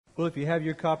Well, if you have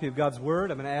your copy of God's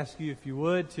Word, I'm going to ask you, if you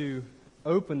would, to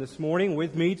open this morning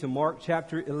with me to Mark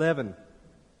chapter 11.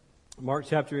 Mark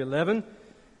chapter 11,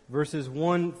 verses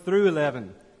 1 through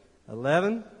 11.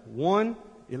 11, 1,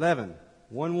 11.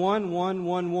 1, 1, 1,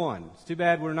 1, 1. It's too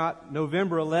bad we're not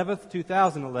November 11th,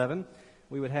 2011.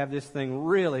 We would have this thing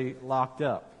really locked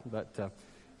up. But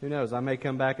who knows? I may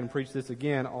come back and preach this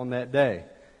again on that day.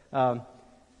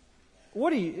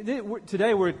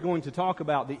 Today we're going to talk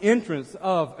about the entrance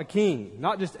of a king.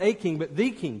 Not just a king, but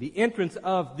the king. The entrance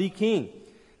of the king.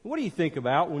 What do you think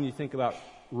about when you think about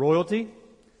royalty?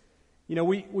 You know,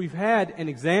 we've had an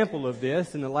example of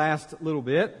this in the last little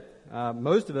bit.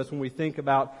 Most of us, when we think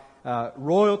about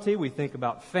royalty, we think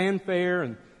about fanfare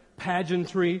and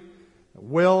pageantry,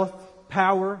 wealth,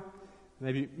 power,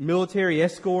 maybe military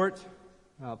escort.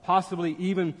 Possibly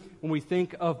even when we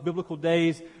think of biblical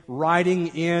days,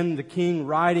 the king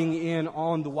riding in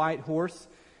on the white horse.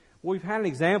 Well, we've had an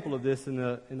example of this in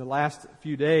the last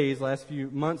few days, last few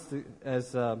months, in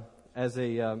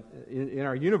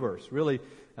our universe. Really,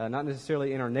 not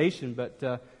necessarily in our nation, but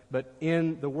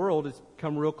in the world. It's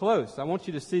come real close. I want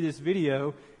you to see this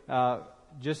video,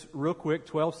 just real quick,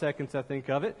 12 seconds, I think,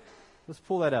 of it. Let's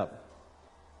pull that up.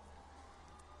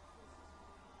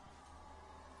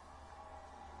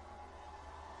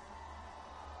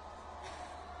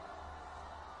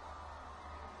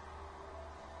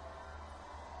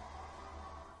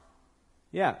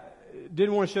 Yeah,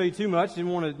 didn't want to show you too much.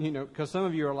 Didn't want to, because some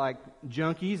of you are like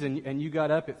junkies and you got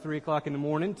up at 3 o'clock in the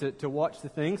morning to watch the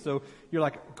thing. So you're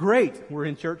like, great, we're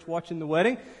in church watching the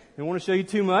wedding. Don't want to show you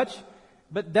too much.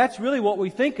 But that's really what we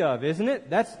think of, isn't it?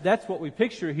 That's what we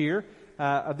picture here.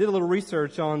 I did a little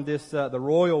research on this, the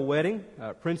royal wedding,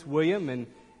 Prince William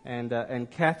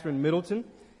and Catherine Middleton.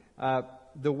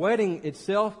 The wedding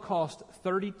itself cost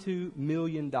 $32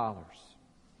 million.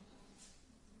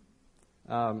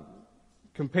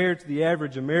 Compared to the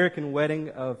average American wedding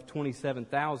of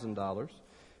 $27,000.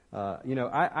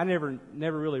 I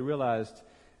never really realized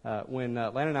when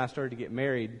Lana and I started to get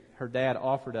married, her dad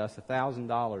offered us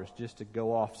 $1,000 just to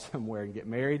go off somewhere and get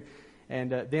married.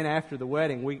 And then after the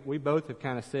wedding, we both have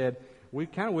kind of said, we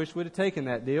kind of wish we'd have taken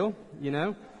that deal,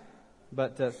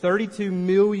 But $32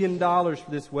 million for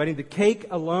this wedding. The cake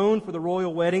alone for the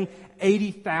royal wedding,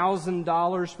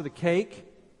 $80,000 for the cake.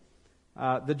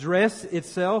 The dress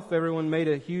itself, everyone made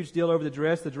a huge deal over the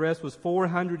dress. The dress was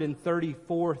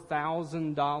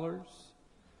 $434,000.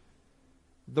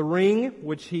 The ring,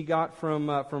 which he got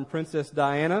from Princess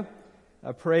Diana,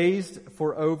 appraised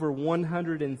for over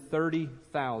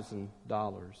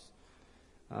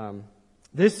 $130,000.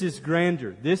 This is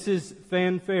grandeur. This is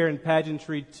fanfare and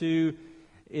pageantry to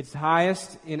its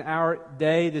highest in our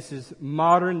day. This is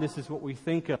modern. This is what we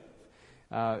think of.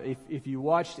 If you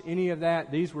watched any of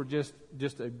that, these were just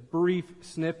a brief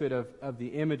snippet of the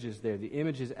images there. The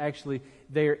images actually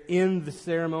there in the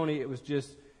ceremony. It was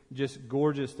just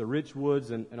gorgeous, the rich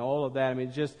woods and all of that. I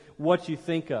mean, just what you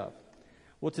think of.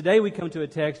 Well, today we come to a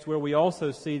text where we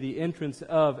also see the entrance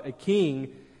of a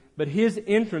king, but his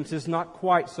entrance is not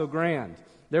quite so grand.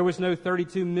 There was no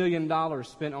 $32 million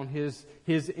spent on his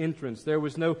entrance. There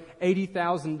was no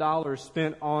 $80,000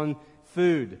 spent on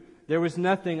food. There was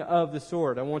nothing of the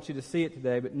sort. I want you to see it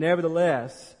today. But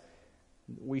nevertheless,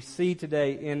 we see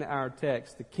today in our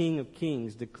text the King of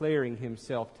Kings declaring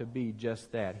himself to be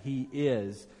just that. He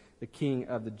is the King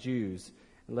of the Jews.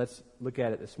 And let's look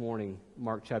at it this morning.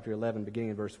 Mark chapter 11,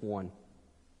 beginning in verse 1.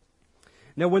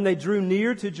 Now when they drew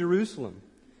near to Jerusalem,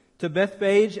 to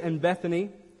Bethphage and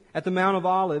Bethany, at the Mount of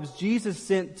Olives, Jesus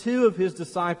sent 2 of his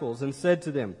disciples and said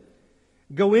to them,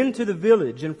 "Go into the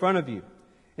village in front of you.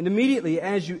 And immediately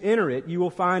as you enter it, you will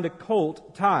find a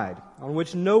colt tied, on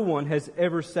which no one has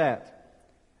ever sat.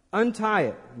 Untie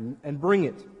it and bring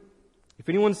it. If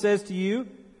anyone says to you,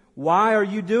 'Why are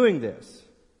you doing this?'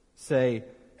 say,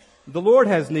 'The Lord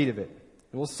has need of it,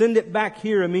 and will send it back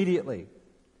here immediately.'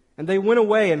 And they went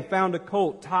away and found a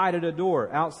colt tied at a door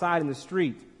outside in the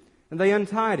street, and they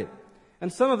untied it.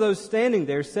 And some of those standing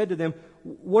there said to them,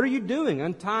 'What are you doing,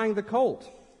 untying the colt?'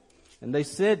 And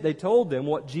they told them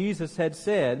what Jesus had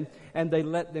said, and they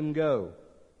let them go.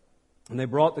 And they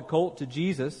brought the colt to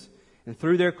Jesus and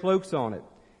threw their cloaks on it,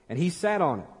 and he sat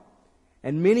on it.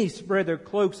 And many spread their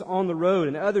cloaks on the road,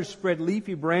 and others spread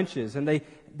leafy branches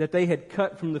that they had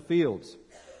cut from the fields.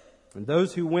 And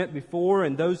those who went before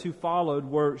and those who followed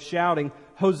were shouting,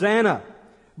 'Hosanna!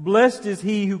 Blessed is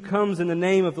he who comes in the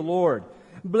name of the Lord.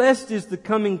 Blessed is the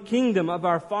coming kingdom of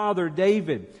our father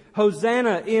David.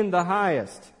 Hosanna in the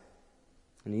highest.'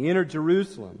 And he entered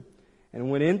Jerusalem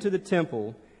and went into the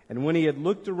temple, and when he had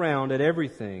looked around at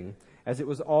everything, as it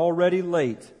was already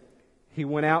late, He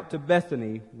went out to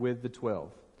Bethany with the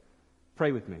 12.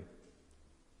 Pray with me.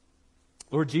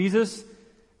 Lord Jesus,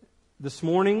 this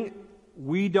morning,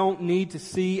 we don't need to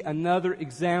see another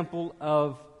example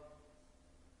of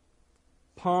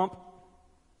pomp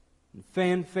and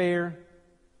fanfare.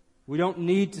 We don't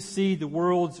need to see the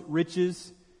world's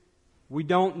riches. We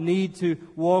don't need to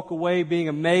walk away being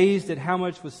amazed at how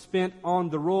much was spent on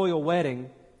the royal wedding.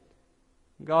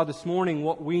 God, this morning,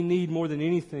 what we need more than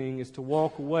anything is to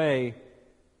walk away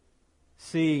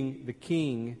seeing the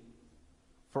King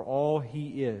for all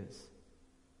He is.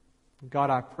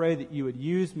 God, I pray that You would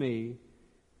use me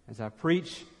as I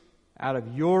preach out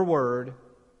of Your Word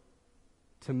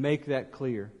to make that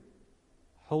clear.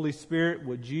 Holy Spirit,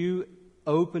 would You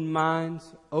open minds,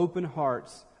 open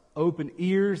hearts, open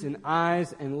ears and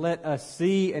eyes, and let us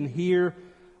see and hear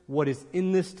what is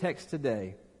in this text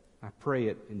today. I pray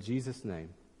it in Jesus' name.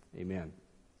 Amen.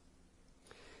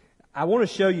 I want to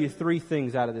show you three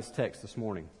things out of this text this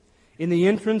morning. In the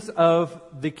entrance of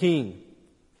the King,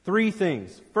 three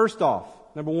things. First off,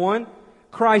 number one,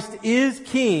 Christ is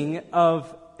King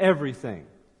of everything.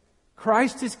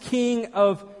 Christ is King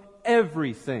of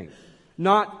everything.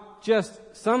 Not just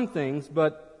some things,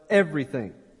 but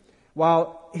everything.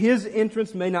 While His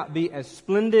entrance may not be as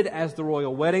splendid as the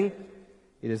royal wedding,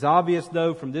 it is obvious,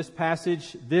 though, from this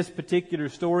passage, this particular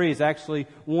story is actually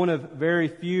one of very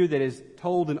few that is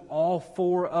told in all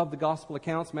four of the gospel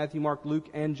accounts. Matthew, Mark, Luke,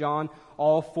 and John.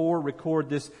 All four record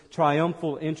this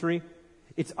triumphal entry.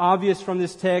 It's obvious from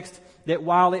this text that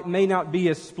while it may not be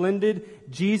as splendid,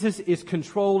 Jesus is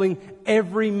controlling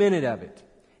every minute of it.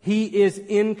 He is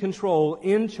in control,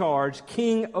 in charge,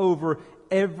 king over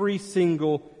every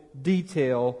single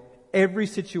detail, every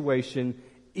situation,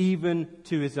 even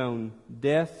to His own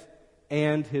death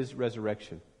and His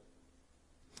resurrection.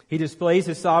 He displays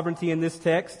His sovereignty in this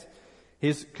text.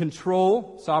 His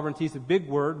control, sovereignty is a big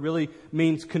word, really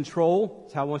means control.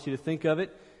 That's how I want you to think of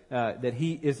it, that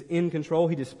He is in control.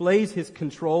 He displays His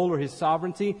control or His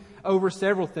sovereignty over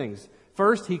several things.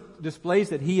 First, He displays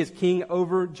that He is king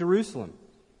over Jerusalem.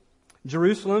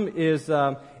 Jerusalem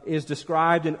is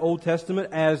described in Old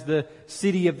Testament as the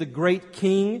city of the great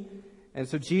king. And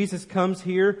so Jesus comes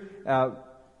here,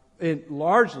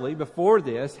 largely before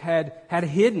this, had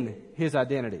hidden His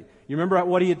identity. You remember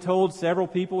what He had told several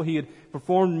people? He had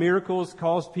performed miracles,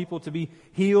 caused people to be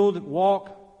healed,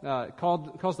 walk,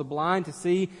 caused the blind to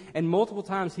see. And multiple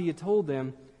times He had told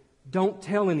them, don't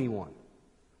tell anyone.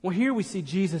 Well, here we see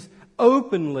Jesus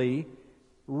openly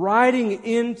riding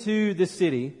into the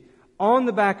city on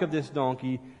the back of this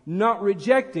donkey, not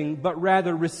rejecting, but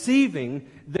rather receiving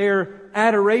their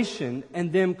adoration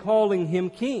and them calling Him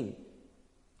king.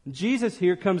 Jesus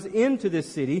here comes into this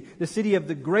city, the city of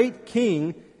the great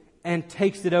king, and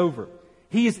takes it over.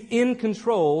 He is in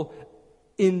control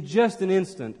in just an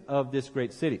instant of this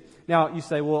great city. Now, you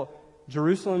say, well,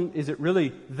 Jerusalem, is it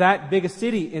really that big a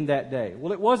city in that day?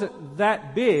 Well, it wasn't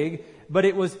that big, but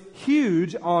it was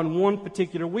huge on one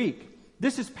particular week.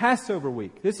 This is Passover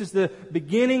week. This is the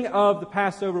beginning of the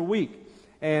Passover week.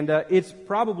 And it's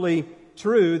probably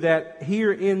true that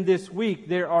here in this week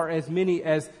there are as many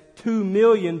as 2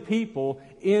 million people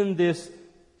in this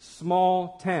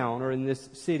small town or in this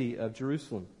city of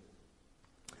Jerusalem.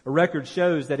 A record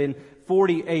shows that in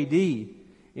 40 AD,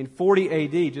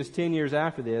 just 10 years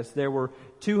after this, there were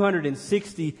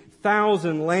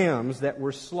 260,000 lambs that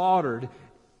were slaughtered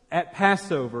at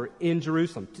Passover in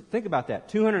Jerusalem. Think about that.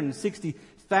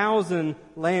 260,000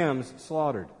 lambs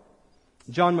slaughtered.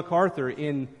 John MacArthur,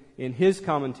 in his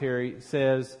commentary,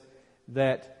 says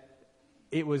that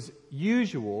it was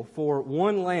usual for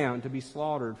one lamb to be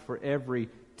slaughtered for every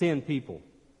 10 people.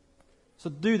 So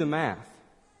do the math.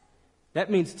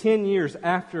 That means 10 years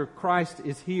after Christ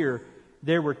is here,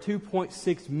 there were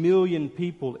 2.6 million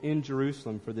people in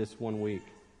Jerusalem for this 1 week.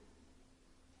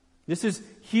 This is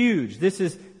huge. This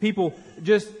is people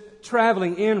just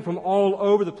traveling in from all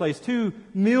over the place. 2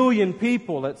 million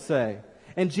people, let's say.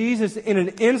 And Jesus, in an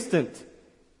instant,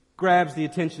 grabs the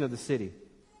attention of the city.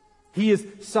 He is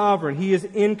sovereign. He is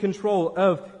in control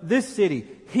of this city,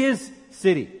 His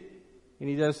city. And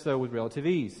He does so with relative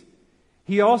ease.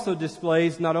 He also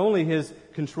displays not only His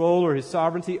control or His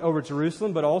sovereignty over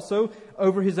Jerusalem, but also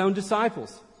over His own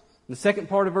disciples. In the second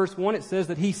part of verse 1, it says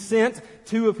that He sent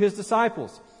 2 of His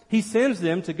disciples. He sends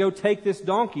them to go take this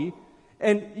donkey.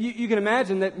 And you can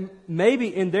imagine that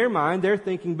maybe in their mind they're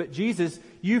thinking, but Jesus,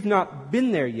 you've not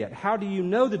been there yet. How do you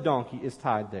know the donkey is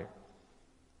tied there?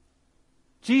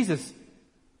 Jesus,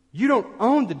 you don't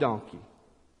own the donkey.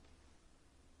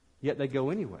 Yet they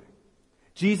go anyway.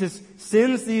 Jesus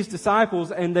sends these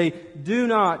disciples and they do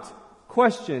not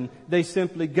question. They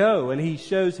simply go. And he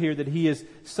shows here that he is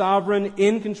sovereign,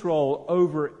 in control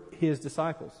over his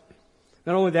disciples.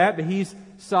 Not only that, but he's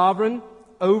sovereign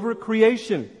over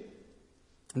creation.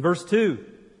 In verse 2,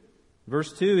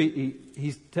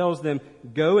 he tells them,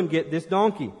 go and get this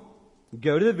donkey.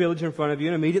 Go to the village in front of you,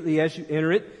 and immediately as you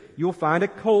enter it, you'll find a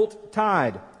colt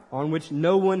tied, on which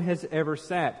no one has ever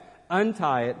sat.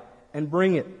 Untie it and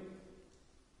bring it.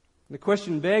 The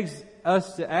question begs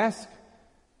us to ask,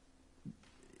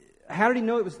 how did he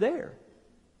know it was there?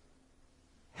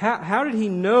 How did he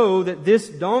know that this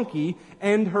donkey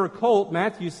and her colt,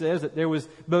 Matthew says that there was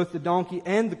both the donkey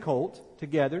and the colt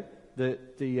together,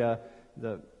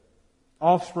 the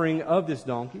offspring of this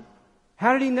donkey.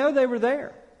 How did he know they were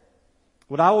there?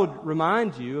 Well, I would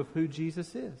remind you of who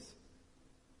Jesus is.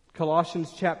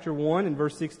 Colossians chapter 1 and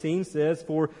verse 16 says,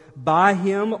 for by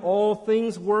him all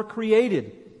things were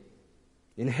created,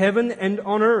 in heaven and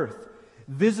on earth,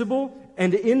 visible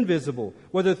and invisible,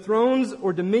 whether thrones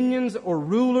or dominions or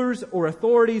rulers or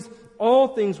authorities, all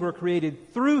things were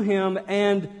created through him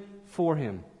and for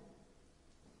him.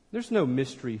 There's no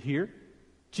mystery here.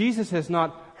 Jesus has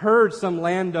not heard some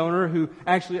landowner who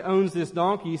actually owns this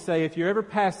donkey say, if you're ever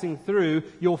passing through,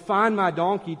 you'll find my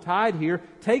donkey tied here.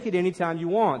 Take it anytime you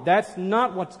want. That's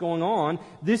not what's going on.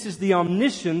 This is the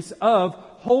omniscience of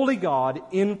holy God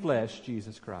in flesh,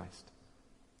 Jesus Christ.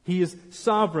 He is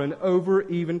sovereign over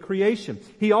even creation.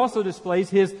 He also displays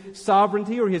his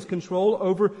sovereignty or his control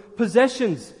over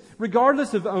possessions,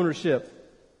 regardless of ownership.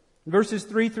 Verses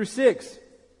 3 through 6,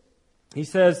 he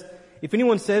says, if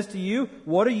anyone says to you,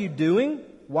 what are you doing?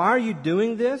 Why are you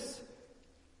doing this?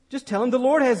 Just tell him the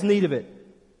Lord has need of it.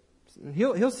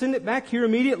 He'll send it back here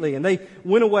immediately. And they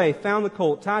went away, found the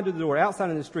colt, tied to the door, outside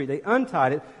in the street. They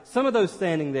untied it. Some of those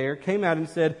standing there came out and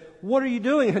said, what are you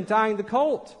doing untying the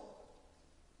colt?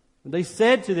 And they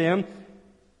said to them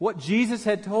what Jesus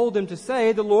had told them to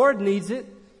say, the Lord needs it.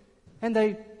 And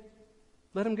they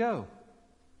let him go.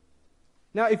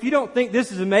 Now, if you don't think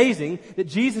this is amazing, that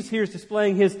Jesus here is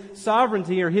displaying his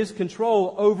sovereignty or his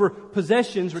control over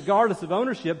possessions regardless of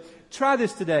ownership, try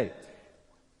this today.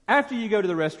 After you go to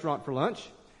the restaurant for lunch,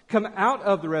 come out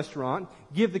of the restaurant,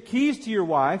 give the keys to your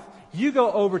wife, you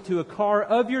go over to a car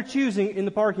of your choosing in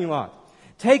the parking lot.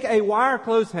 Take a wire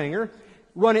clothes hanger,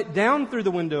 run it down through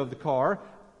the window of the car,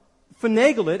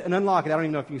 finagle it and unlock it. I don't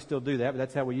even know if you can still do that, but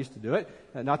that's how we used to do it.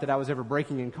 Not that I was ever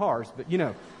breaking in cars, but you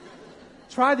know.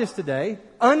 Try this today.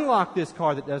 Unlock this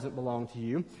car that doesn't belong to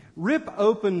you. Rip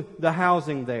open the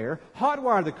housing there.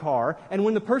 Hotwire the car. And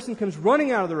when the person comes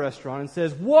running out of the restaurant and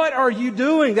says, what are you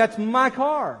doing? That's my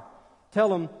car. Tell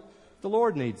them, the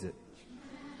Lord needs it.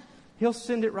 He'll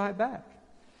send it right back.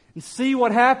 And see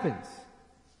what happens.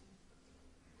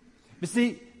 But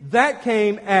see, that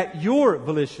came at your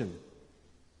volition.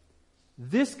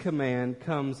 This command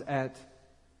comes at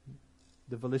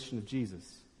the volition of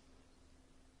Jesus.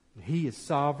 He is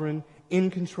sovereign,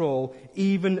 in control,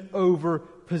 even over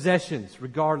possessions,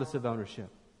 regardless of ownership.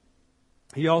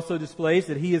 He also displays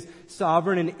that he is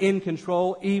sovereign and in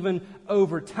control, even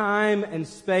over time and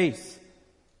space.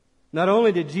 Not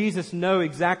only did Jesus know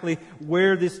exactly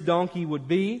where this donkey would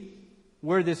be,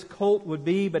 where this colt would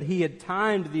be, but he had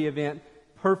timed the event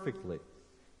perfectly,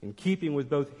 in keeping with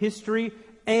both history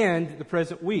and the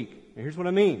present week. Now, here's what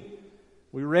I mean.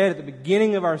 We read at the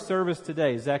beginning of our service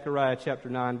today, Zechariah chapter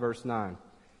 9, verse 9.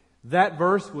 That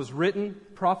verse was written,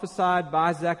 prophesied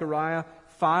by Zechariah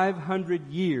 500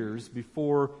 years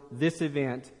before this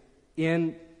event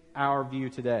in our view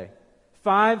today.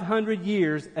 500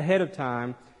 years ahead of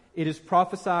time, it is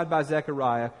prophesied by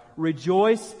Zechariah,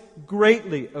 rejoice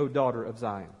greatly, O daughter of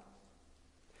Zion.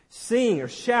 Sing or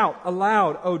shout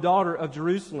aloud, O daughter of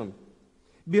Jerusalem.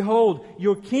 Behold,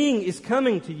 your king is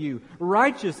coming to you.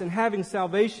 Righteous and having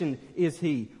salvation is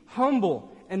he.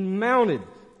 Humble and mounted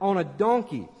on a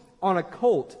donkey, on a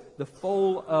colt, the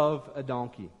foal of a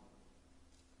donkey.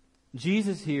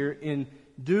 Jesus here, in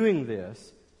doing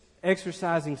this,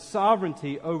 exercising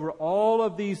sovereignty over all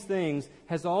of these things,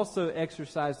 has also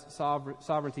exercised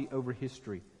sovereignty over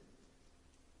history.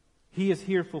 He is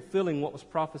here fulfilling what was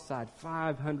prophesied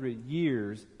 500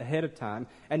 years ahead of time.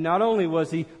 And not only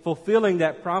was he fulfilling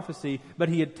that prophecy, but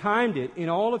he had timed it in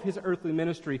all of his earthly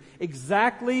ministry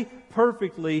exactly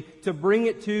perfectly to bring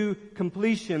it to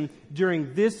completion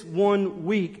during this 1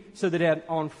 week, so that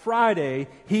on Friday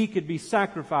he could be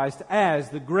sacrificed as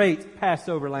the great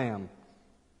Passover lamb.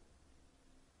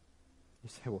 You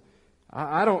say, well,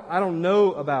 I don't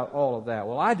know about all of that.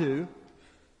 Well, I do.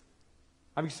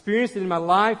 I've experienced it in my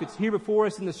life. It's here before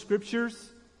us in the Scriptures.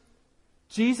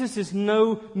 Jesus is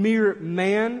no mere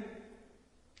man.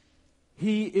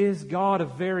 He is God, a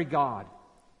very God.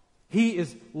 He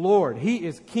is Lord. He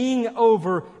is king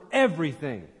over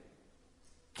everything.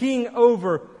 King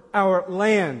over our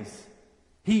lands.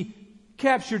 He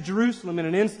captured Jerusalem in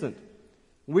an instant.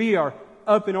 We are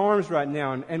up in arms right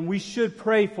now, and we should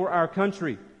pray for our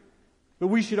country. But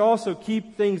we should also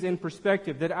keep things in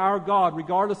perspective, that our God,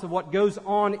 regardless of what goes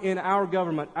on in our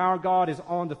government, our God is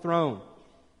on the throne.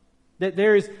 That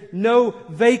there is no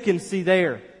vacancy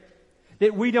there.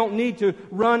 That we don't need to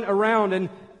run around and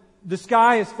the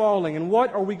sky is falling, and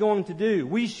what are we going to do?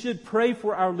 We should pray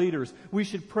for our leaders. We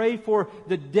should pray for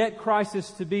the debt crisis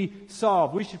to be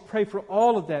solved. We should pray for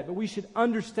all of that. But we should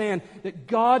understand that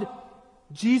God,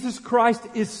 Jesus Christ,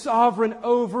 is sovereign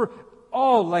over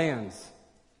all lands.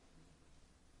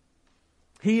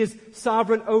 He is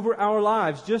sovereign over our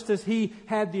lives, just as He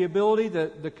had the ability,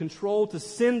 the control to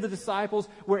send the disciples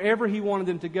wherever He wanted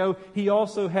them to go. He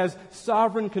also has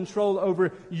sovereign control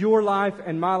over your life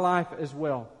and my life as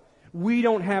well. We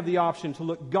don't have the option to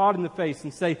look God in the face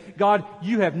and say, God,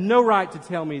 you have no right to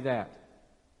tell me that.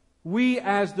 We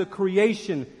as the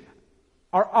creation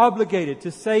are obligated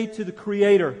to say to the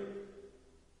Creator,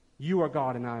 you are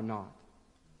God and I am not.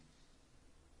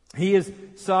 He is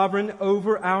sovereign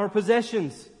over our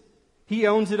possessions. He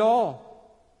owns it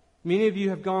all. Many of you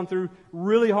have gone through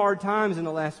really hard times in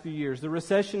the last few years. The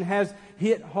recession has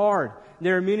hit hard.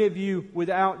 There are many of you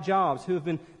without jobs who have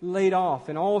been laid off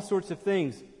and all sorts of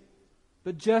things.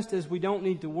 But just as we don't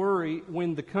need to worry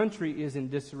when the country is in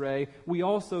disarray, we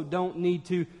also don't need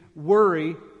to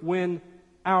worry when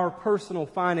our personal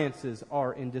finances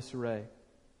are in disarray.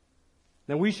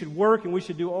 Now, we should work and we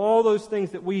should do all those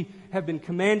things that we have been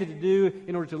commanded to do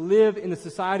in order to live in the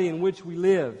society in which we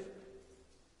live.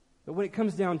 But when it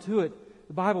comes down to it,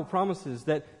 the Bible promises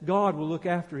that God will look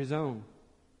after His own.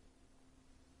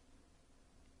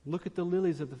 Look at the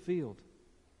lilies of the field.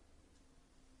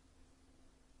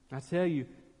 I tell you,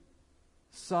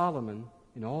 Solomon,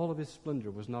 in all of his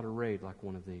splendor, was not arrayed like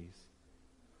one of these.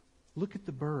 Look at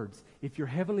the birds. If your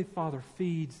heavenly Father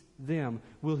feeds them,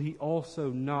 will He also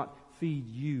not feed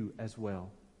you as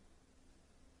well?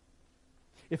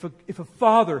 If a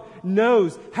father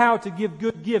knows how to give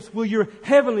good gifts, will your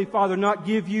heavenly Father not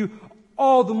give you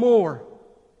all the more?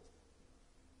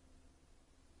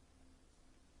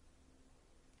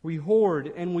 We hoard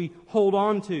and we hold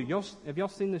on to. Have y'all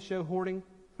seen the show Hoarding?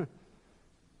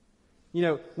 You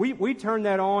know, we turn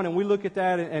that on and we look at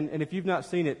that, and if you've not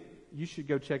seen it, you should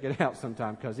go check it out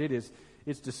sometime, because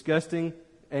it's disgusting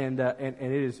and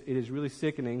it is really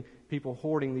sickening. People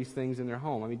hoarding these things in their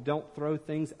home. I mean, don't throw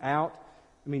things out.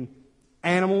 I mean,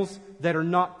 animals that are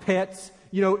not pets,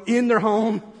 in their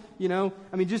home. I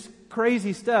mean, just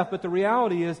crazy stuff. But the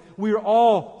reality is, we're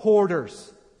all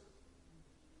hoarders.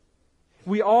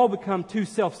 We all become too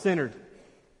self-centered.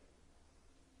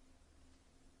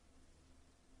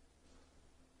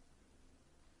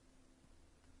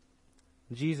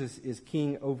 Jesus is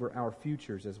king over our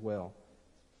futures as well.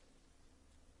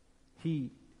 He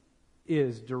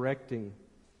is directing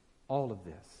all of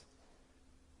this.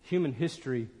 Human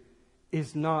history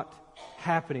is not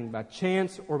happening by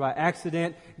chance or by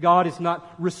accident. God is not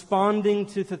responding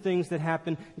to the things that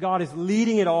happen. God is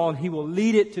leading it all, and He will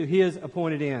lead it to His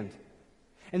appointed end.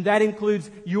 And that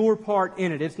includes your part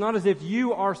in it. It's not as if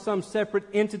you are some separate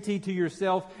entity to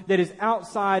yourself that is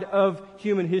outside of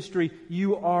human history.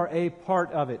 You are a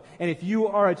part of it. And if you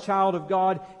are a child of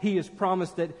God, He has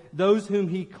promised that those whom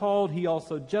He called, He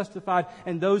also justified.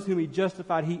 And those whom He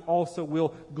justified, He also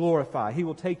will glorify. He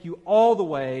will take you all the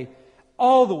way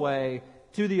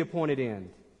to the appointed end.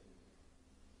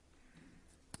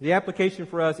 The application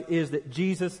for us is that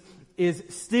Jesus is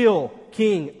still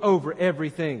king over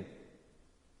everything.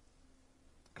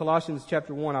 Colossians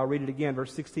chapter 1, I'll read it again,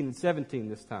 verse 16 and 17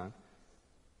 this time.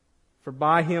 For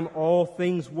by Him all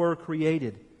things were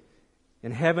created,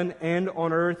 in heaven and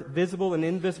on earth, visible and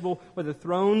invisible, whether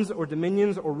thrones or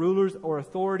dominions or rulers or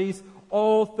authorities,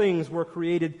 all things were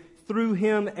created through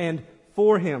Him and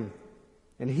for Him.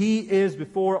 And He is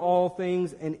before all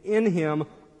things, and in Him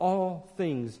all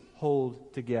things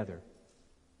hold together.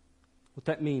 What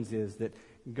that means is that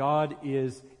God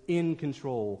is in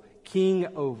control, king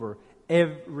over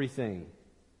everything.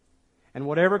 And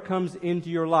whatever comes into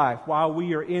your life while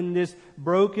we are in this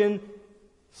broken,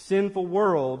 sinful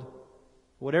world,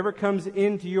 whatever comes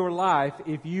into your life,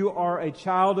 if you are a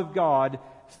child of God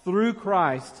through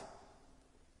Christ,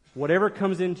 whatever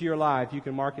comes into your life, you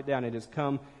can mark it down. It has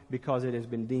come because it has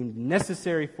been deemed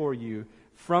necessary for you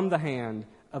from the hand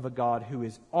of a God who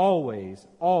is always,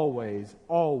 always,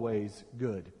 always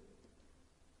good.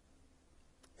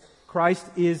 Christ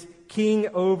is king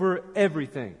over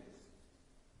everything.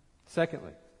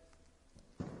 Secondly,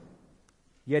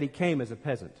 Yet he came as a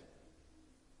peasant.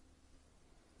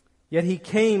 Yet he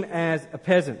came as a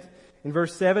peasant. In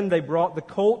verse 7, they brought the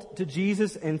colt to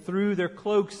Jesus and threw their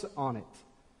cloaks on it.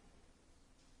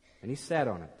 And he sat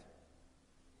on it.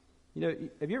 You know,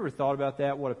 have you ever thought about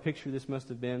that? What a picture this must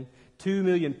have been. 2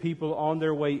 million people on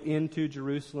their way into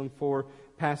Jerusalem for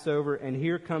Passover. And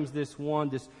here comes this one,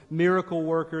 this miracle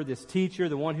worker, this teacher,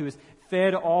 the one who has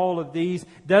fed all of these,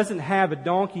 doesn't have a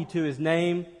donkey to his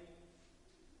name.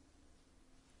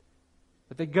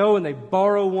 But they go and they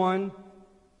borrow one.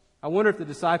 I wonder if the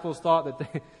disciples thought that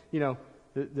they,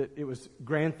 that it was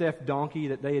grand theft donkey,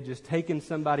 that they had just taken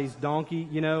somebody's donkey,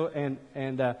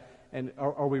 and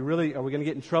are we going to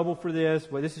get in trouble for this?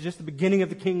 Well, this is just the beginning of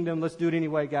the kingdom. Let's do it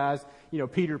anyway, guys.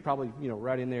 Peter probably,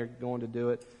 right in there going to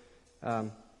do it.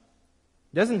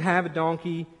 Doesn't have a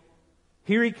donkey.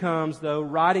 Here he comes, though,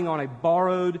 riding on a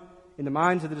borrowed, in the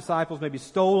minds of the disciples, maybe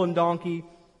stolen donkey.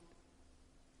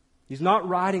 He's not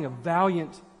riding a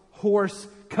valiant horse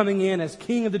coming in as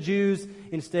king of the Jews.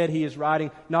 Instead, he is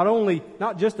riding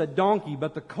not just a donkey,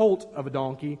 but the colt of a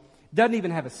donkey. Doesn't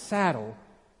even have a saddle.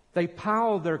 They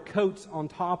pile their coats on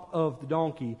top of the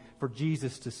donkey for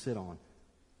Jesus to sit on.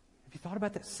 Have you thought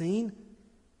about that scene?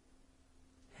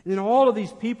 And then all of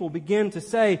these people begin to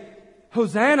say,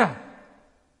 Hosanna!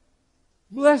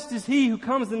 Blessed is he who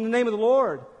comes in the name of the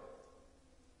Lord.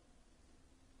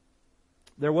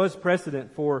 There was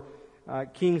precedent for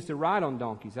kings to ride on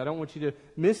donkeys. I don't want you to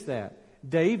miss that.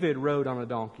 David rode on a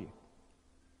donkey.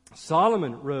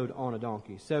 Solomon rode on a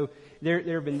donkey. So there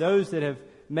have been those that have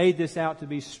made this out to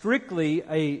be strictly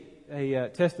a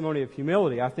testimony of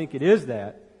humility. I think it is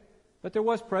that. But there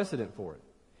was precedent for it.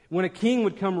 When a king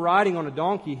would come riding on a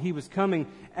donkey, he was coming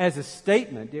as a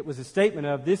statement. It was a statement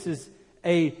of, this is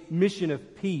a mission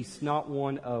of peace, not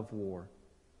one of war.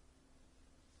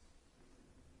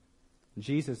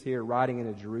 Jesus here, riding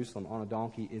into Jerusalem on a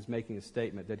donkey, is making a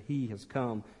statement that he has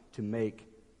come to make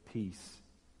peace.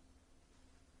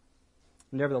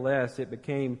 Nevertheless, it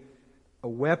became a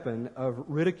weapon of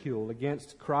ridicule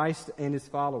against Christ and his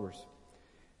followers.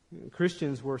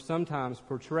 Christians were sometimes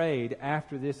portrayed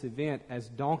after this event as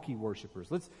donkey worshipers.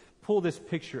 Let's pull this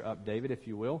picture up, David, if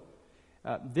you will.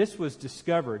 This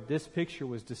picture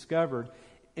was discovered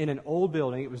in an old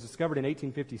building. It was discovered in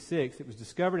 1856. It was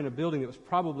discovered in a building that was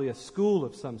probably a school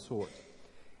of some sort.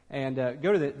 And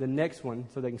go to the next one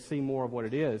so they can see more of what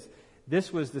it is.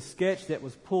 This was the sketch that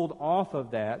was pulled off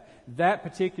of that. That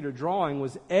particular drawing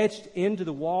was etched into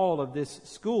the wall of this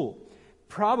school.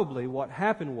 Probably what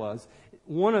happened was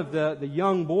one of the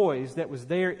young boys that was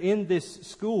there in this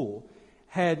school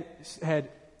had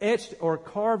etched or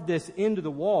carved this into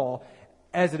the wall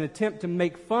as an attempt to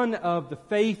make fun of the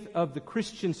faith of the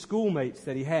Christian schoolmates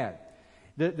that he had.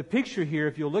 The picture here,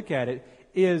 if you'll look at it,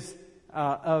 is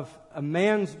of a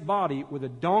man's body with a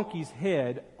donkey's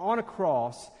head on a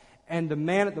cross, and the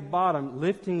man at the bottom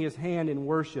lifting his hand in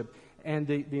worship. And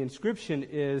the inscription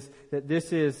is that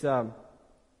this is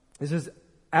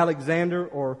Alexander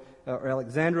or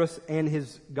Alexandros and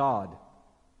his God.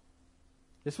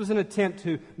 This was an attempt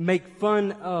to make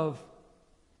fun of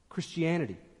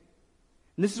Christianity.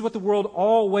 And this is what the world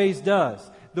always does.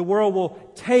 The world will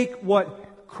take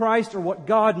what Christ or what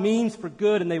God means for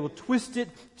good, and they will twist it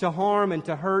to harm and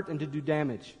to hurt and to do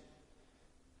damage.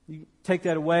 You take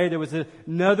that away. There was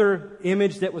another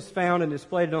image that was found and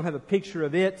displayed. I don't have a picture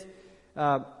of it.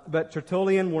 But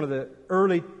Tertullian, one of the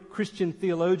early Christian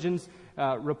theologians,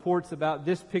 reports about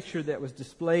this picture that was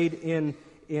displayed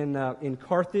in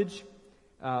Carthage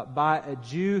by a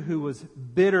Jew who was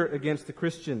bitter against the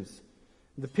Christians.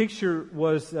 The picture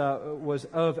was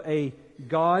of a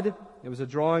god. It was a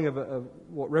drawing of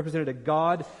what represented a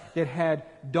god that had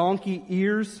donkey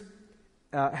ears,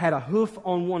 had a hoof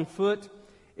on one foot.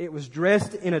 It was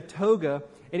dressed in a toga,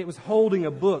 and it was holding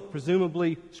a book,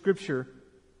 presumably Scripture,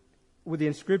 with the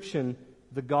inscription,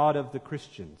 "The God of the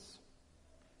Christians."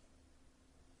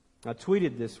 I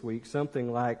tweeted this week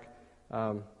something like,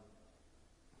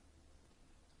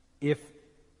 if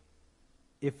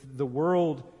the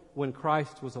world, when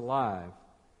Christ was alive,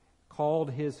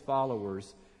 called his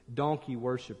followers donkey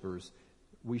worshipers,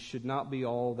 we should not be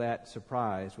all that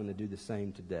surprised when they do the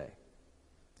same today.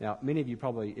 Now, many of you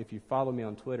probably, if you follow me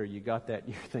on Twitter, you got that,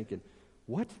 you're thinking,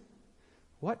 what?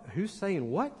 What? Who's saying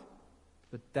what?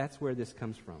 But that's where this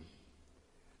comes from.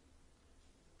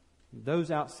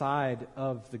 Those outside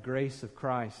of the grace of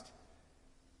Christ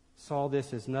saw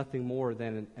this as nothing more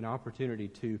than an opportunity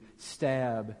to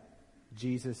stab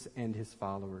Jesus and his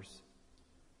followers,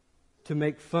 to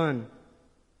make fun,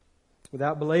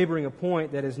 without belaboring a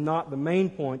point that is not the main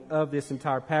point of this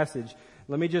entire passage.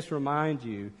 Let me just remind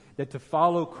you that to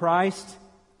follow Christ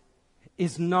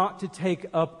is not to take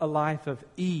up a life of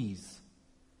ease.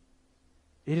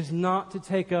 It is not to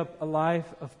take up a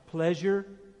life of pleasure,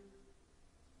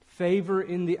 favor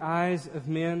in the eyes of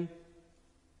men.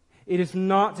 It is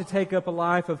not to take up a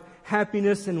life of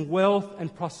happiness and wealth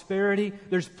and prosperity.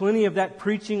 There's plenty of that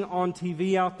preaching on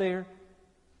TV out there.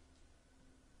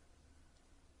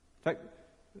 In fact,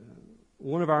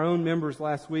 one of our own members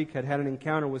last week had an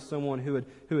encounter with someone who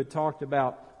had talked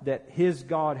about that his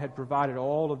God had provided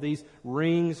all of these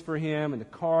rings for him and the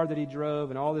car that he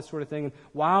drove and all this sort of thing. And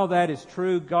while that is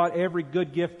true, God, every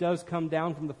good gift does come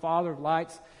down from the Father of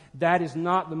lights. That is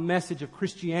not the message of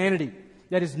Christianity.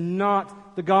 That is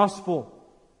not the gospel.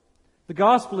 The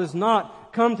gospel is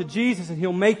not come to Jesus and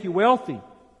He'll make you wealthy.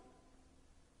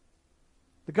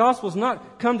 The gospel is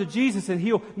not come to Jesus and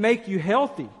He'll make you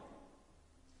healthy.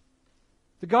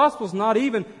 The gospel is not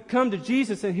even come to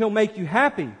Jesus and He'll make you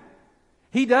happy.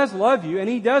 He does love you and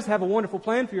He does have a wonderful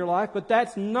plan for your life, but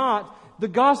that's not the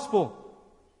gospel.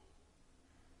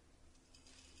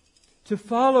 To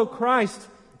follow Christ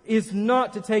is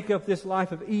not to take up this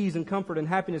life of ease and comfort and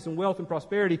happiness and wealth and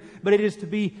prosperity, but it is to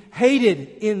be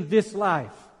hated in this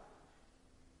life.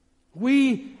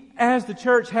 We, as the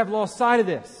church, have lost sight of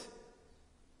this.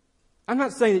 I'm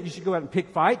not saying that you should go out and pick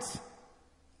fights.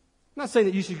 I'm not saying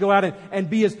that you should go out and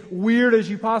be as weird as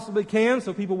you possibly can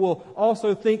so people will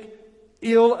also think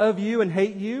ill of you and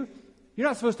hate you. You're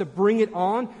not supposed to bring it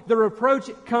on. The reproach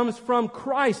comes from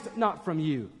Christ, not from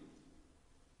you.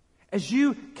 As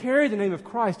you carry the name of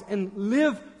Christ and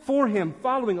live for Him,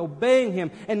 following, obeying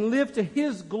Him, and live to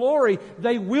His glory,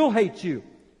 they will hate you.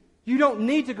 You don't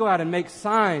need to go out and make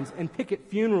signs and picket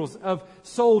funerals of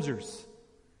soldiers.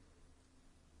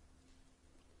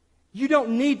 You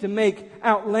don't need to make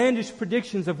outlandish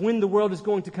predictions of when the world is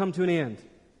going to come to an end.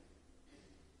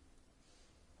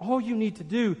 All you need to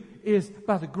do is,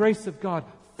 by the grace of God,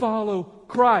 follow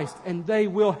Christ, and they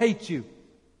will hate you.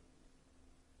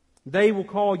 They will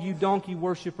call you donkey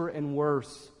worshiper and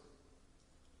worse.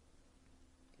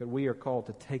 But we are called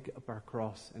to take up our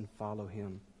cross and follow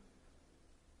Him.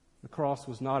 The cross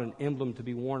was not an emblem to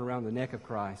be worn around the neck of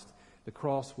Christ. The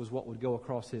cross was what would go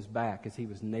across His back as He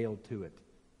was nailed to it.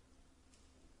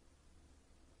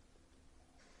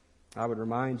 I would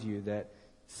remind you that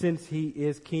since He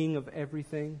is King of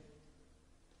everything,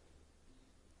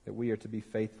 that we are to be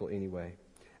faithful anyway.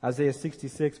 Isaiah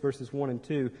 66 verses 1 and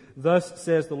 2. Thus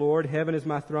says the Lord, heaven is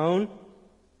my throne,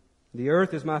 the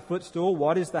earth is my footstool.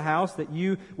 What is the house that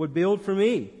you would build for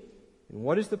me? And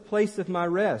what is the place of my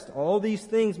rest? All these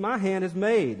things my hand has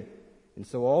made. And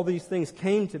so all these things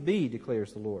came to be,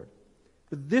 declares the Lord.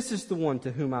 But this is the one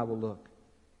to whom I will look.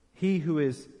 He who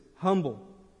is humble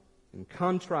and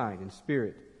contrite in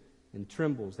spirit and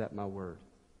trembles at my word.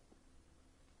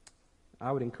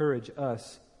 I would encourage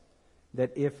us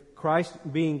that if Christ,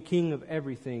 being King of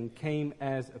everything, came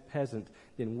as a peasant,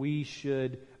 then we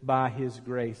should, by His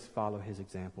grace, follow His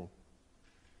example.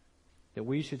 That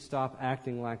we should stop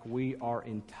acting like we are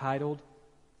entitled,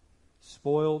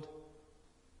 spoiled,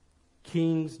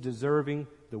 kings deserving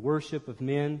the worship of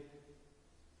men,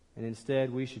 and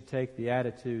instead we should take the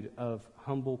attitude of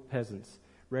humble peasants,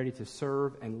 ready to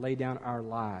serve and lay down our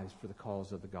lives for the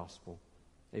cause of the gospel.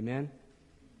 Amen?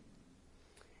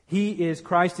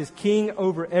 Christ is king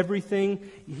over everything,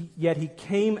 yet He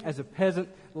came as a peasant.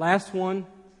 Last one.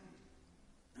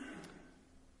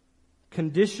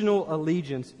 Conditional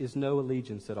allegiance is no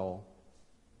allegiance at all.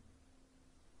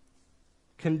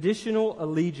 Conditional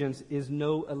allegiance is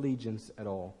no allegiance at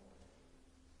all.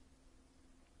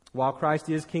 While Christ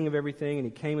is king of everything and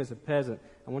He came as a peasant,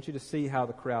 I want you to see how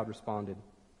the crowd responded.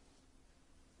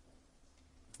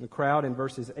 The crowd in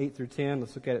verses 8 through 10,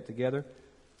 let's look at it together.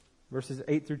 Verses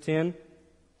 8 through 10.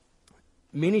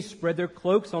 Many spread their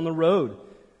cloaks on the road.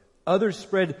 Others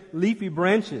spread leafy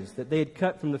branches that they had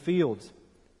cut from the fields.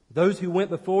 Those who went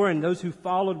before and those who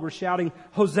followed were shouting,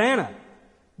 Hosanna!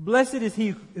 Blessed is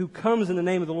He who comes in the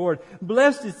name of the Lord.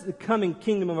 Blessed is the coming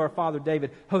kingdom of our father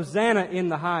David. Hosanna in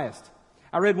the highest.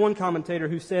 I read one commentator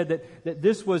who said that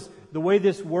this was the way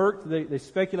this worked. They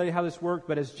speculated how this worked,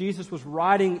 but as Jesus was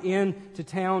riding into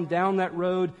town down that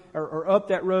road or up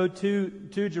that road to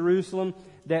Jerusalem,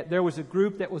 that there was a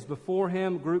group that was before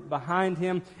Him, a group behind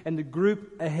Him, and the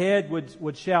group ahead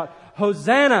would shout,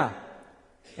 Hosanna!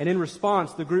 And in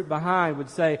response, the group behind would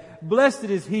say, Blessed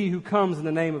is He who comes in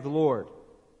the name of the Lord.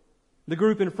 The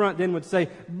group in front then would say,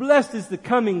 Blessed is the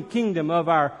coming kingdom of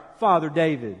our father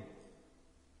David.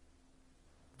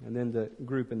 And then the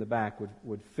group in the back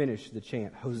would finish the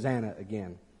chant, Hosanna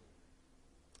again.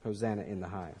 Hosanna in the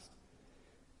highest.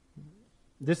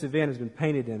 This event has been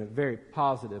painted in a very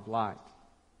positive light.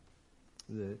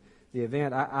 the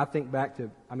event, I think back to,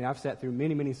 I've sat through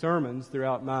many, many sermons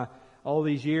throughout all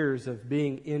these years of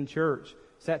being in church.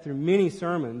 Sat through many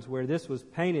sermons where this was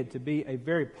painted to be a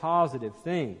very positive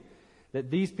thing. That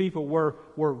these people were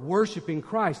worshiping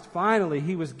Christ. Finally,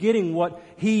 He was getting what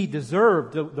He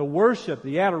deserved. The worship,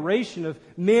 the adoration of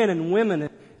men and women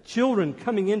and children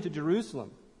coming into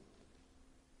Jerusalem.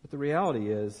 But the reality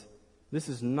is, this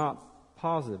is not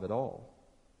positive at all.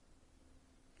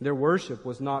 Their worship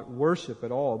was not worship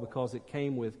at all because it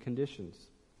came with conditions.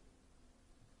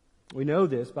 We know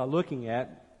this by looking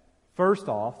at, first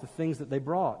off, the things that they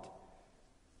brought.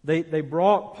 They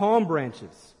brought palm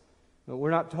branches.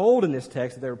 We're not told in this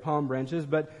text that they were palm branches,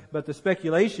 but the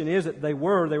speculation is that they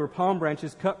were palm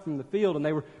branches cut from the field, and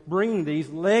they were bringing these,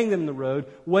 laying them in the road,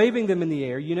 waving them in the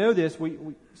air. You know this, we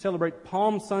celebrate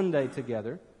Palm Sunday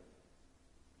together.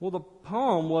 Well, the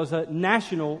palm was a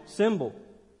national symbol.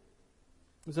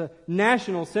 It was a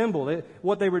national symbol.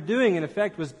 What they were doing, in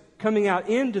effect, was coming out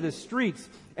into the streets.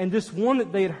 And this one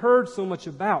that they had heard so much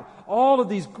about, all of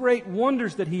these great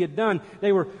wonders that He had done,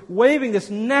 they were waving this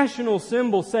national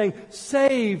symbol saying,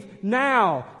 "Save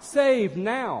now! Save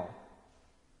now!"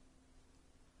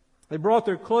 They brought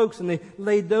their cloaks and they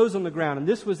laid those on the ground. And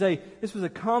this was a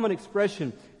common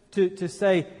expression to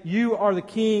say, "You are the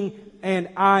king and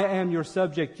I am your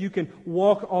subject. You can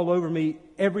walk all over me,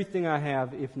 everything I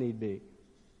have if need be."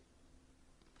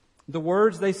 The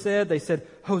words they said,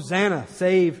 "Hosanna,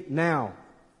 save now."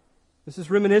 This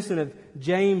is reminiscent of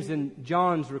James and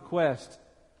John's request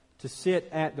to sit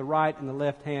at the right and the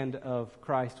left hand of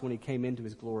Christ when He came into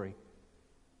His glory.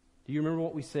 Do you remember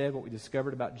what we said, what we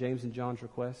discovered about James and John's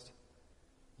request?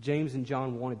 James and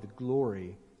John wanted the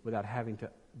glory without having to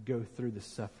go through the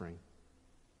suffering.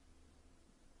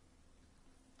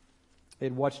 They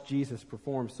had watched Jesus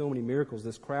perform so many miracles,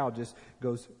 this crowd just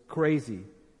goes crazy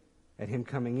at Him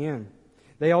coming in.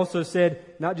 They also said,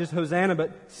 not just Hosanna,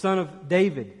 but Son of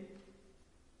David.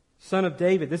 Son of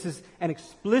David. This is an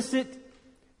explicit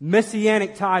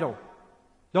messianic title.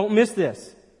 Don't miss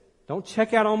this. Don't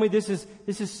check out on me. This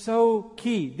is so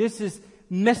key. This is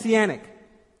messianic.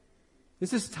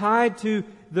 This is tied to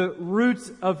the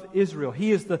roots of Israel.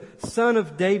 He is the Son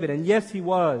of David. And yes, He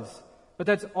was. But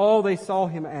that's all they saw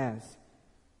Him as.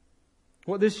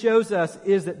 What this shows us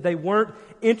is that they weren't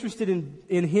interested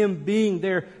in Him being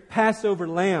their Passover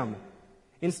lamb.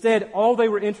 Instead, all they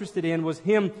were interested in was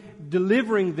Him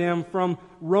delivering them from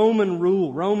Roman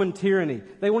rule, Roman tyranny.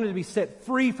 They wanted to be set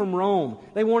free from Rome.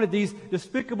 They wanted these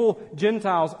despicable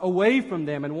Gentiles away from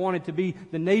them and wanted to be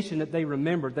the nation that they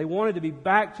remembered. They wanted to be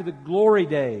back to the glory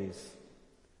days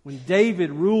when David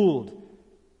ruled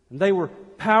and they were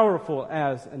powerful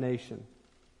as a nation.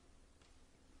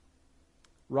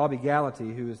 Robbie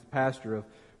Gallaty, who is the pastor of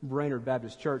Brainerd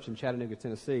Baptist Church in Chattanooga,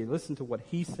 Tennessee, listen to what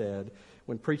he said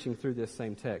when preaching through this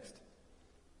same text.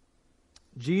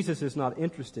 Jesus is not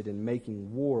interested in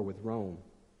making war with Rome.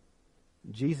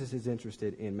 Jesus is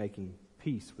interested in making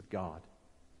peace with God.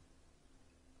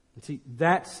 And see,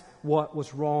 that's what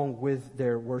was wrong with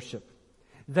their worship.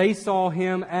 They saw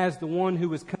Him as the one who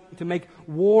was coming to make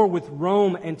war with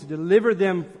Rome and to deliver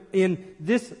them in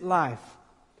this life.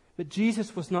 But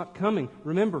Jesus was not coming.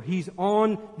 Remember, He's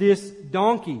on this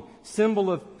donkey,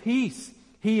 symbol of peace.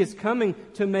 He is coming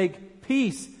to make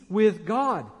peace with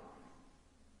God.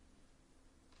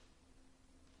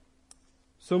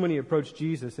 So many approach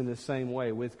Jesus in the same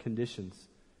way, with conditions.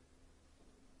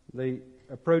 They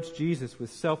approach Jesus with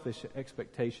selfish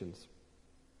expectations.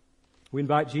 We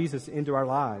invite Jesus into our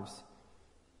lives,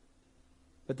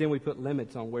 but then we put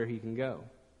limits on where He can go.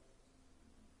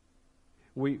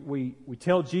 We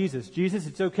tell Jesus,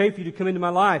 it's okay for you to come into my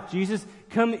life. Jesus,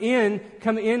 come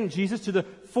in, Jesus, to the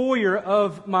foyer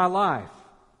of my life.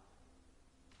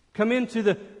 Come into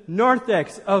the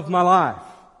narthex of my life.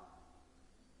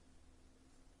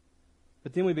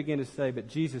 But then we begin to say, but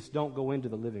Jesus, don't go into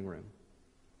the living room.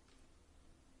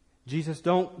 Jesus,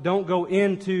 don't go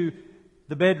into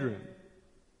the bedroom.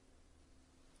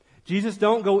 Jesus,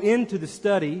 don't go into the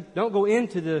study. Don't go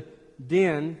into the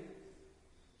den.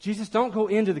 Jesus, don't go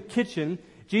into the kitchen.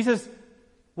 Jesus,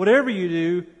 whatever you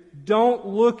do, don't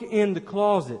look in the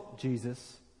closet,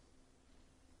 Jesus.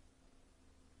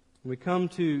 When we come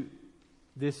to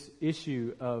this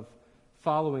issue of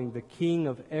following the King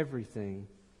of everything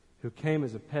who came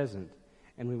as a peasant,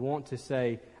 and we want to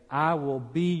say, I will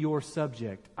be your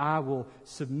subject. I will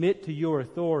submit to your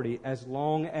authority as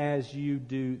long as you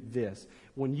do this.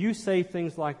 When you say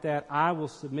things like that, I will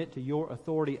submit to your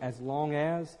authority as long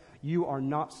as, you are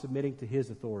not submitting to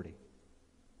His authority.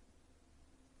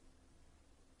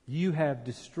 You have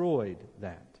destroyed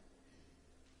that.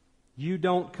 You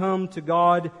don't come to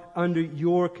God under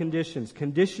your conditions.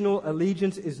 Conditional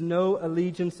allegiance is no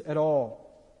allegiance at all.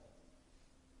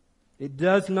 It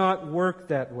does not work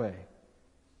that way.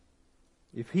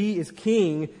 If He is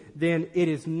king, then it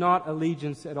is not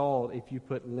allegiance at all if you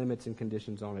put limits and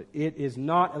conditions on it. It is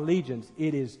not allegiance.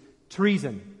 It is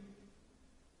treason.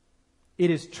 It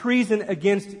is treason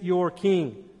against your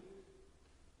king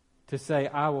to say,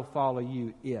 I will follow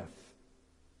you if.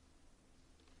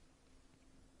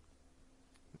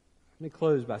 Let me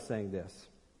close by saying this.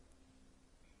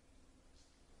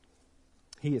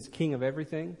 He is king of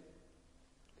everything,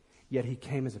 yet He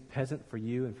came as a peasant for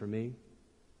you and for me.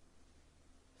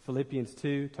 Philippians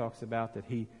 2 talks about that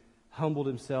He humbled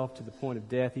Himself to the point of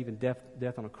death, even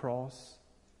death on a cross.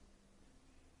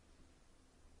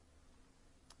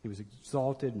 He was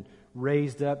exalted and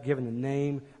raised up, given the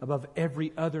name above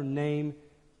every other name.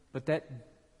 But that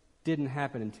didn't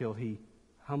happen until He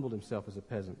humbled Himself as a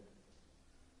peasant.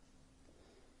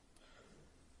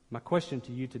 My question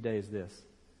to you today is this.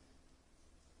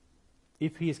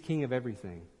 If He is king of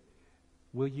everything,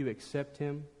 will you accept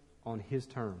Him on His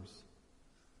terms?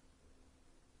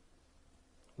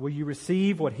 Will you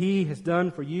receive what He has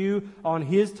done for you on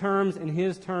His terms and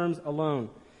His terms alone?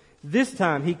 This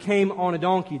time He came on a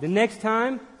donkey. The next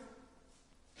time,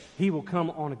 He will come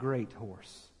on a great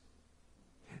horse.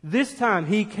 This time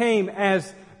He came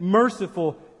as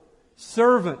merciful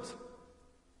servant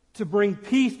to bring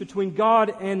peace between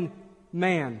God and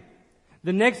man.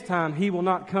 The next time He will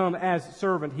not come as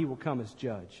servant, He will come as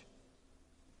judge.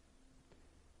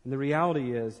 And the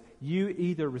reality is, you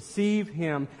either receive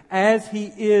Him as He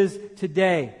is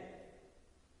today,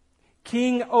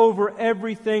 king over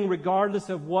everything regardless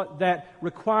of what that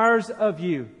requires of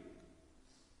you,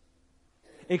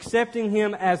 accepting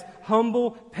Him as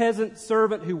humble peasant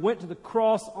servant who went to the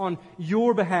cross on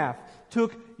your behalf,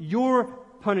 took your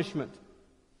punishment,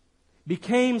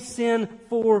 became sin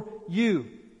for you.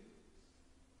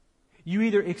 You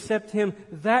either accept Him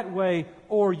that way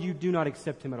or you do not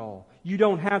accept Him at all. You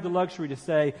don't have the luxury to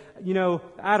say,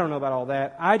 I don't know about all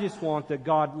that. I just want that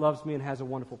God loves me and has a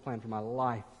wonderful plan for my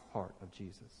life part of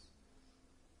Jesus.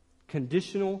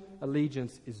 Conditional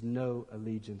allegiance is no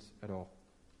allegiance at all.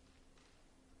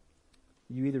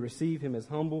 You either receive Him as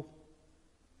humble,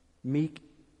 meek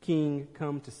king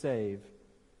come to save,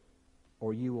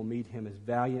 or you will meet Him as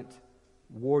valiant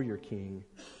warrior king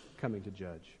coming to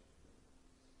judge.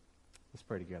 Let's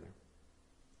pray together.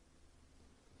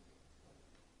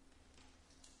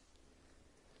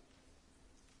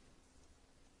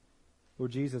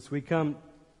 Lord Jesus, we come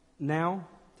now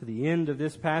to the end of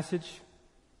this passage.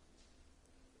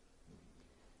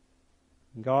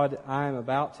 God, I am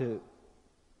about to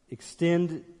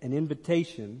extend an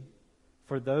invitation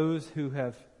for those who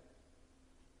have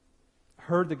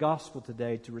heard the gospel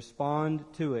today to respond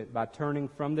to it by turning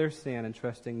from their sin and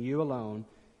trusting You alone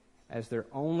as their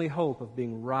only hope of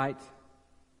being right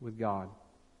with God.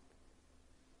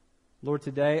 Lord,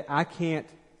 today I can't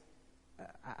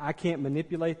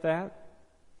manipulate that.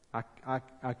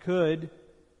 I could,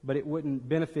 but it wouldn't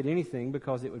benefit anything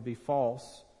because it would be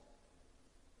false.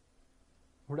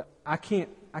 Lord, I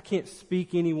can't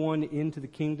speak anyone into the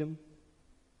kingdom.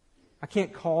 I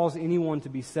can't cause anyone to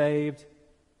be saved.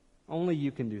 Only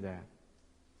You can do that.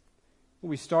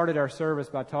 We started our service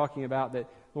by talking about that,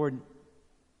 Lord,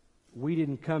 we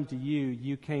didn't come to You,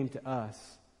 You came to us.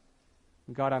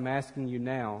 And God, I'm asking You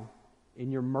now,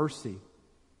 in Your mercy,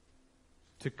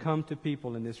 to come to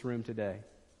people in this room today.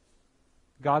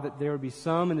 God, that there would be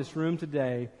some in this room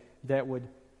today that would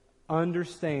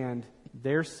understand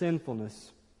their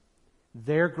sinfulness,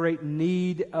 their great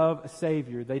need of a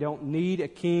Savior. They don't need a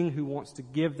king who wants to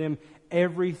give them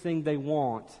everything they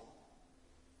want,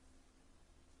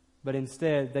 but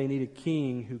instead they need a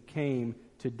king who came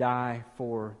to die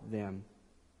for them,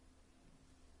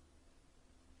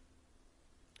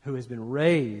 who has been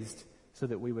raised so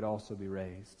that we would also be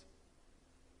raised.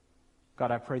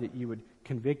 God, I pray that You would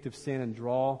convict of sin and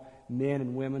draw men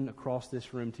and women across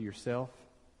this room to Yourself.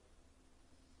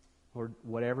 Lord,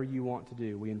 whatever You want to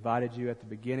do. We invited You at the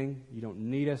beginning. You don't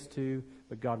need us to,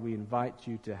 but God, we invite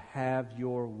You to have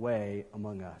Your way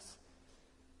among us.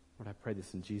 Lord, I pray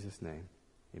this in Jesus' name.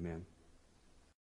 Amen.